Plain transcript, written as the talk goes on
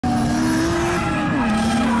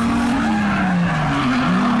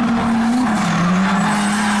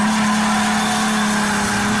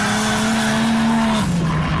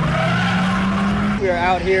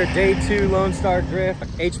here, day 2 Lone Star Drift,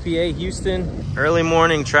 HPA Houston. Early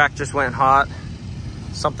morning, track just went hot.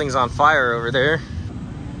 Something's on fire over there.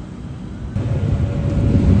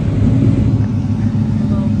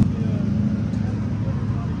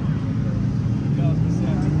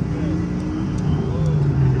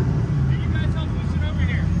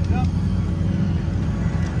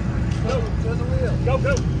 Go,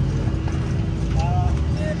 go.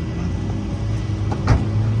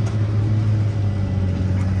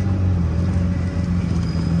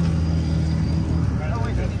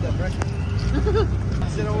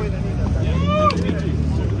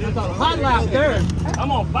 Hot lap there.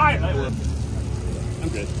 I'm on fire. I'm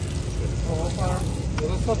good.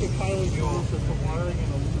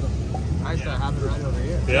 I used to have it right over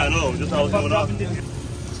here. Yeah, I know. Just how I was going up.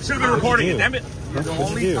 Should have been recording it, damn it. The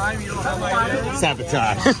only time you don't have my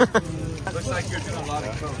Sabotage. Looks like you're doing a lot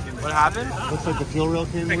of coke. What happened? Looks like the fuel rail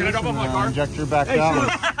came Hey, can I loose drop off my and car? injector backed out.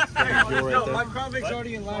 My convict's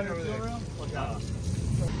already in line over there.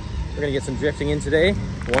 We're gonna get some drifting in today.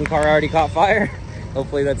 One car already caught fire.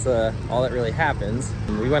 Hopefully that's all that really happens.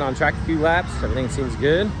 We went on track a few laps. Everything seems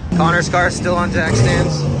good. Connor's car is still on jack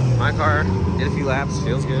stands. My car did a few laps.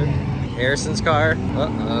 Feels good. Harrison's car.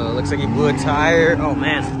 Uh-oh. Looks like he blew a tire. Oh,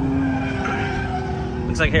 man.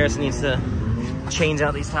 Looks like Harrison needs to change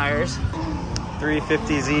out these tires.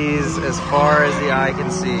 350Zs as far as the eye can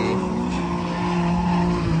see.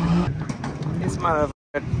 This motherfucker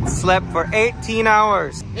slept for 18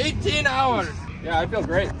 hours. 18 hours! Yeah, I feel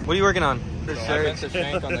great. What are you working on? I bent the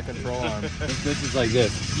shank on the control arm. This is like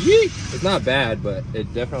this. Yeet! It's not bad, but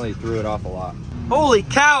it definitely threw it off a lot. Holy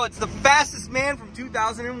cow, it's the fastest man from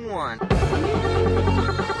 2001. I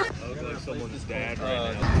look like someone's dad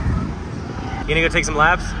right now. You gonna go take some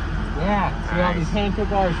laps? Yeah, see how these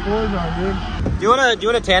handcook hours fours are, dude. Do you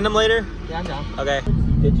wanna tandem later? Yeah, I'm down. Okay.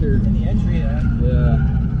 Get your in the entry, yeah.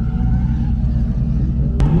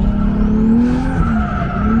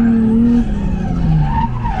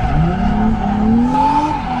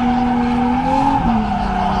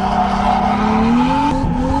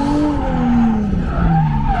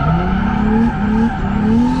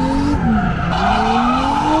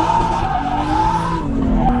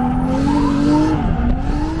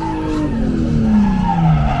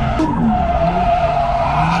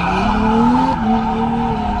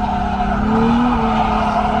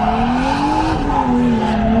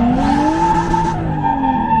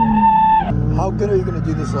 How good are you going to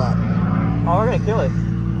do this lap? Oh, we're gonna kill it.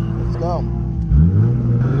 Let's go.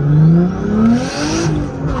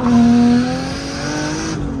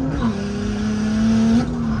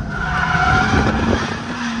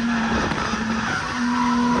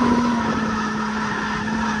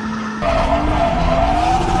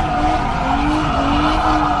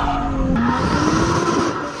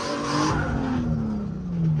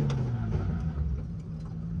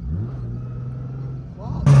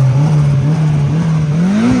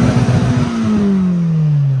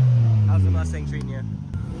 How's the Mustang treating you?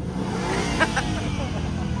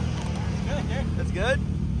 That's good?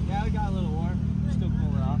 Yeah, we got a little warm. We're still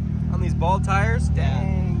cooling off. On these bald tires?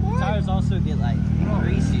 Dang. The tires also get like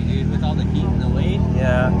greasy, dude, with all the heat and the weight.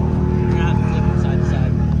 Yeah. We're gonna have to flip them side to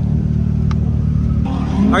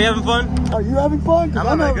side. Are you having fun? Are you having fun?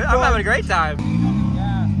 I'm having a great time.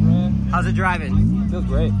 Yeah, bro. How's it driving? Feels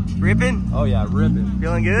great. Ripping? Oh yeah, ripping.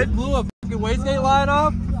 Feeling good? Blew a fucking wastegate line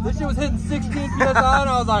off. This shit was hitting 16 PSI and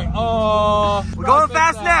I was like, oh. We're going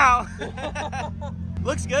fast now.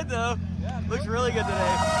 Looks good though. Yeah, looks really good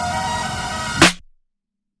today.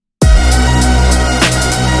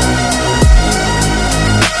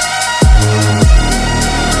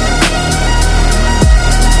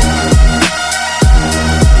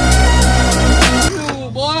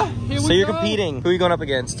 So you're competing. Who are you going up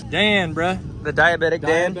against? Dan, bruh. The diabetic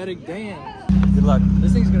Dan? Diabetic Dan. Good luck.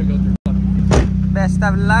 This thing's gonna go through. Best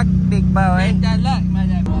of luck, big boy. Best of luck, my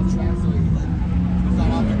dad.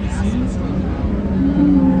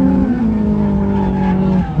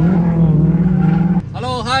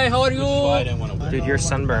 Hello, hi, how are you? Dude, you're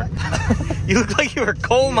sunburned. You look like you were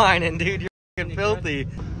coal mining, dude. You're fucking filthy.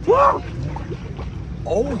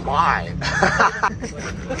 Oh my.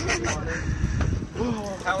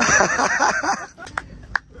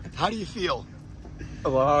 How do you feel?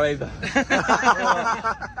 Alive.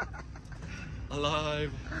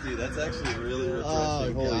 Alive. Dude, that's actually really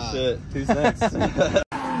refreshing. Holy God. shit. 2 cents.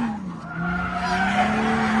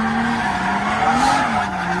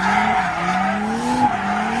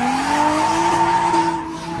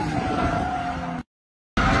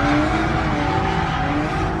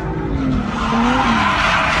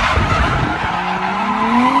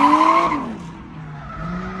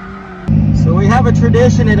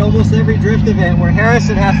 tradition at almost every drift event where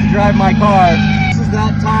Harrison has to drive my car. This is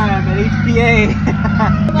that time at HPA.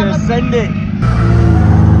 I'm gonna send it.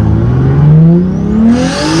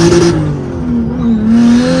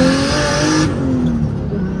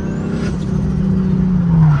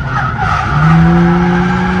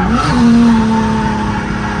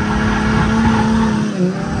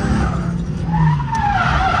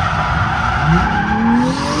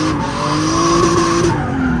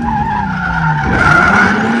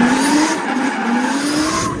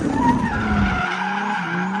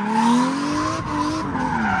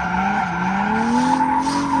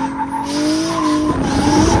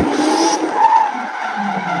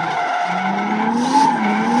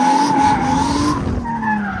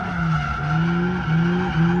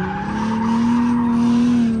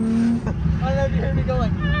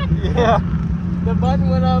 Yeah. The button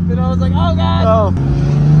went up and I was like, oh God. Oh.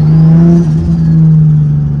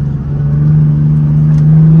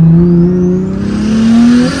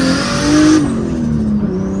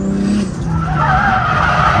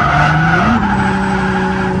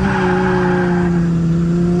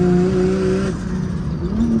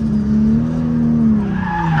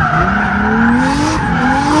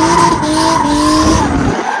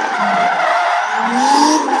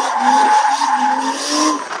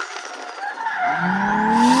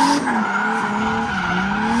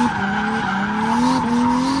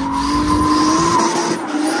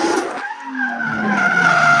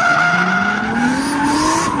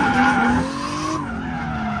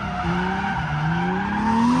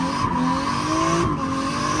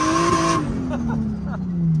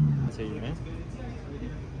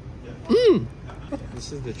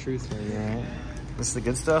 This is the truth right here, right? This is the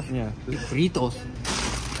good stuff? Yeah. Fritos.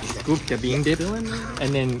 Scoop the bean dip.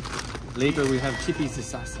 And then later we have chippies and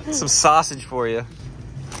sausage. Some sausage for you.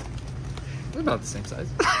 They're about the same size.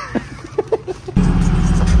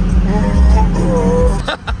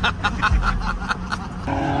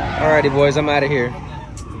 Alrighty boys, I'm out of here.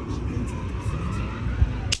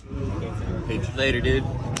 Later, dude.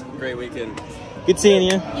 Great weekend. Good seeing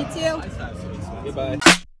you. You too. Goodbye.